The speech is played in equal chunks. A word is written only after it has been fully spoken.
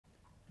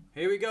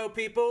Here we go,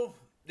 people.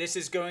 This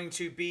is going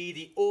to be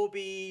the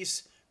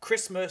Orbeez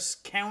Christmas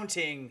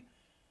counting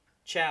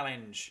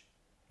challenge.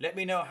 Let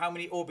me know how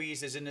many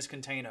Orbeez is in this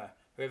container.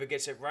 Whoever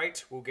gets it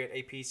right will get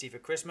a PC for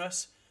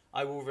Christmas.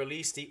 I will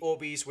release the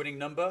Orbeez winning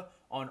number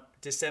on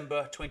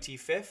December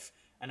 25th,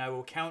 and I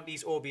will count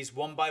these Orbeez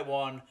one by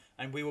one,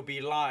 and we will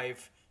be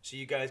live so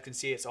you guys can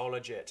see it's all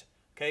legit.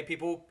 Okay,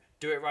 people,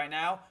 do it right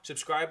now.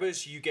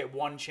 Subscribers, you get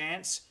one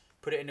chance.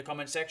 Put it in the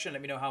comment section.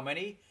 Let me know how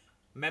many.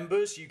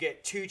 Members, you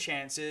get 2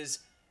 chances.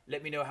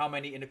 Let me know how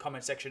many in the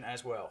comment section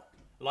as well.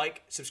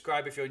 Like,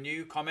 subscribe if you're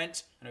new,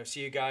 comment, and I'll see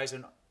you guys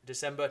on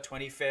December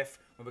 25th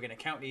when we're going to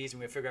count these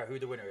and we'll figure out who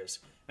the winner is.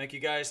 Thank you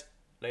guys.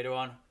 Later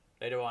on.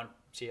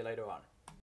 See you later on.